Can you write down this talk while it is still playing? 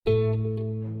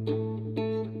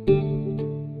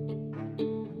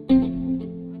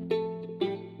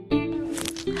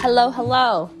Hello,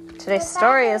 hello. Today's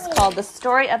story is called The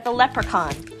Story of the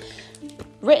Leprechaun,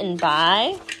 written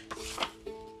by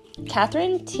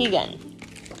Katherine Tegen.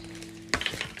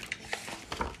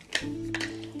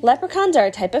 Leprechauns are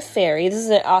a type of fairy. This is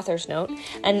an author's note.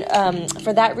 And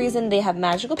for that reason, they have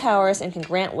magical powers and can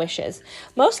grant wishes.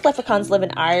 Most leprechauns live in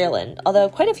Ireland, although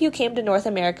quite a few came to North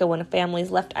America when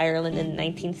families left Ireland in the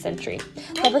 19th century.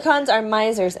 Leprechauns are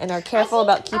misers and are careful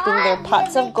about keeping their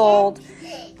pots of gold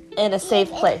in a safe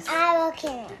place.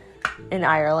 In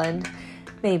Ireland.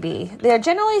 Maybe. They are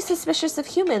generally suspicious of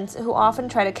humans who often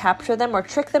try to capture them or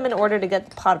trick them in order to get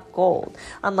the pot of gold.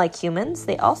 Unlike humans,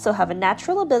 they also have a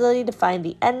natural ability to find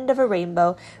the end of a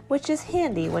rainbow, which is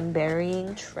handy when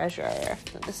burying treasure.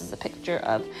 This is a picture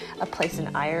of a place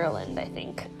in Ireland, I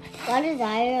think. What is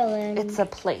Ireland? It's a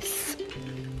place.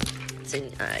 It's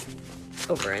in,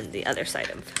 over in the other side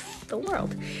of the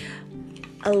world.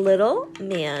 A little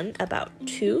man about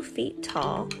 2 feet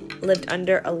tall lived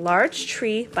under a large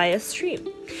tree by a stream.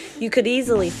 You could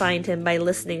easily find him by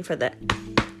listening for the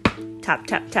tap,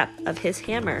 tap, tap of his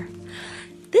hammer.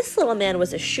 This little man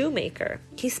was a shoemaker.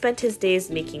 He spent his days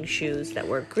making shoes that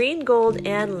were green, gold,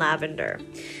 and lavender,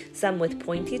 some with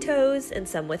pointy toes and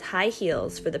some with high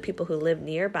heels for the people who lived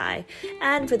nearby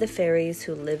and for the fairies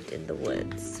who lived in the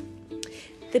woods.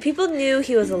 The people knew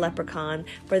he was a leprechaun,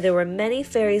 for there were many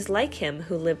fairies like him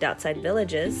who lived outside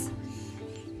villages.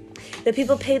 The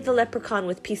people paid the leprechaun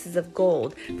with pieces of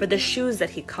gold for the shoes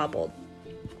that he cobbled.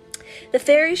 The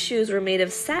fairies' shoes were made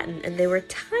of satin, and they were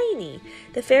tiny.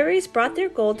 The fairies brought their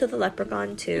gold to the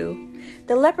leprechaun, too.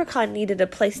 The leprechaun needed a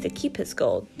place to keep his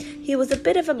gold. He was a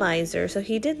bit of a miser, so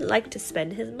he didn't like to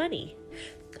spend his money.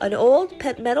 An old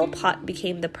metal pot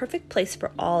became the perfect place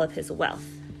for all of his wealth.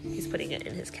 He's putting it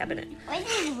in his cabinet. What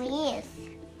is wealth?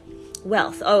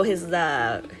 Wealth. Oh, his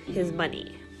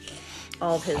money.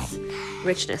 All of his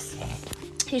richness.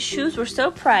 His shoes were so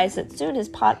prized that soon his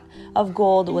pot of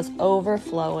gold was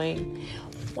overflowing.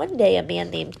 One day, a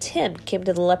man named Tim came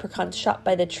to the leprechaun's shop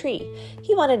by the tree.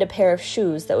 He wanted a pair of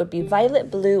shoes that would be violet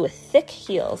blue with thick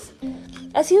heels.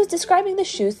 As he was describing the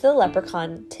shoes to the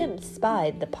leprechaun, Tim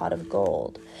spied the pot of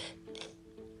gold.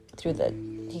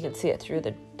 He could see it through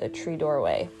the tree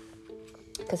doorway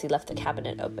because he left the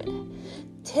cabinet open.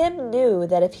 Tim knew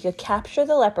that if he could capture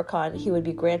the leprechaun, he would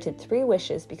be granted 3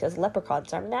 wishes because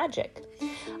leprechauns are magic.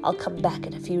 "I'll come back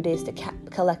in a few days to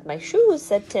collect my shoes,"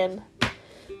 said Tim.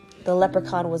 The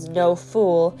leprechaun was no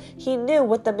fool. He knew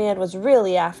what the man was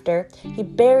really after. He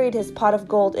buried his pot of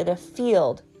gold in a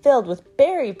field filled with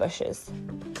berry bushes.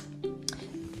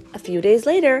 A few days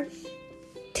later,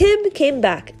 Tim came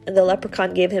back, and the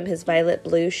leprechaun gave him his violet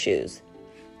blue shoes.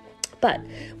 But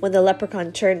when the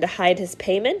leprechaun turned to hide his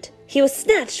payment, he was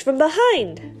snatched from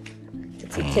behind. You can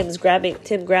see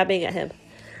Tim grabbing at him.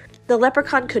 The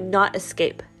leprechaun could not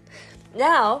escape.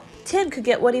 Now, Tim could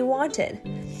get what he wanted.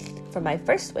 "For my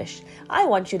first wish, I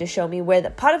want you to show me where the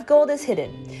pot of gold is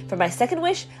hidden. For my second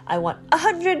wish, I want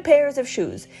 100 pairs of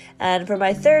shoes. And for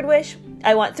my third wish,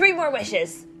 I want 3 more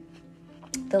wishes."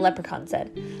 The leprechaun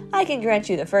said, "I can grant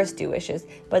you the first 2 wishes,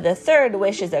 but the third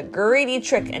wish is a greedy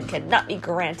trick and cannot be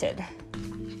granted.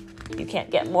 You can't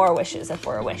get more wishes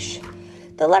for a wish."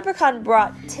 The leprechaun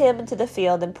brought Tim into the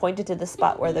field and pointed to the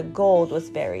spot where the gold was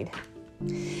buried.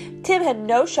 Tim had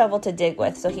no shovel to dig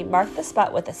with, so he marked the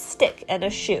spot with a stick and a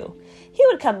shoe. He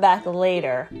would come back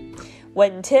later.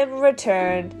 When Tim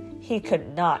returned, he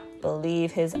could not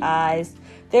believe his eyes.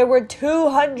 There were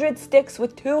 200 sticks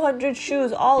with 200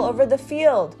 shoes all over the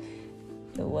field.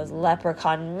 It was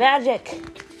leprechaun magic.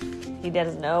 He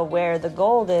doesn't know where the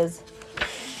gold is.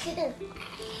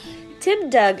 Tim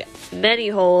dug many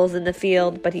holes in the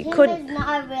field, but he couldn't. Tim is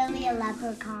not really a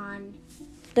leprechaun.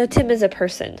 No, Tim is a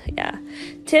person, yeah.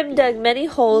 Tim dug many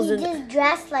holes He's just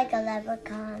dressed like a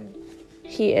leprechaun.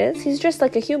 He is? He's dressed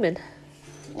like a human.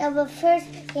 No, but first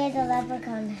he had a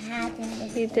leprechaun hat.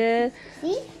 He did?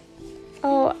 See?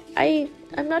 Oh,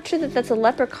 I'm not sure that that's a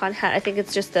leprechaun hat. I think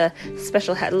it's just a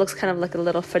special hat. It looks kind of like a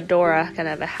little fedora kind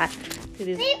of a hat.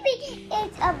 Maybe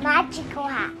it's a magical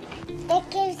hat. It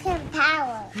gives him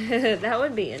power. That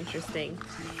would be interesting.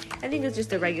 I think it's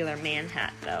just a regular man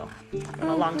hat, though, from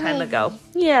a long time ago.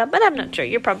 Yeah, but I'm not sure.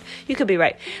 You could be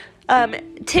right.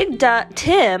 Tim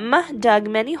dug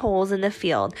many holes in the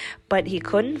field, but he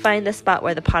couldn't find the spot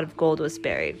where the pot of gold was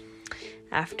buried.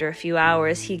 After a few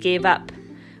hours, he gave up.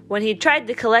 When he tried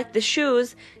to collect the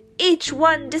shoes, each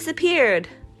one disappeared.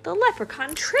 The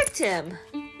leprechaun tricked him.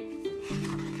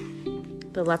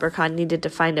 The leprechaun needed to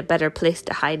find a better place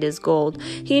to hide his gold.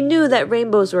 He knew that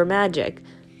rainbows were magic.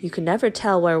 You could never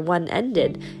tell where one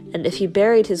ended, and if he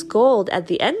buried his gold at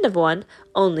the end of one,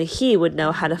 only he would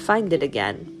know how to find it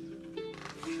again.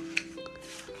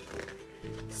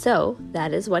 So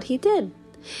that is what he did.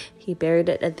 He buried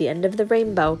it at the end of the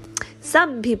rainbow.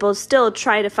 Some people still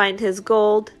try to find his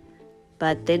gold,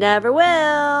 but they never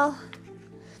will.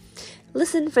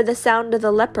 Listen for the sound of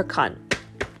the leprechaun.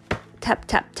 Tap,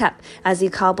 tap, tap, as he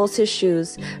cobbles his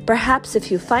shoes. Perhaps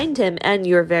if you find him and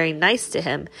you're very nice to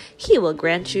him, he will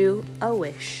grant you a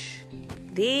wish.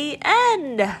 The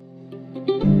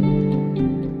end.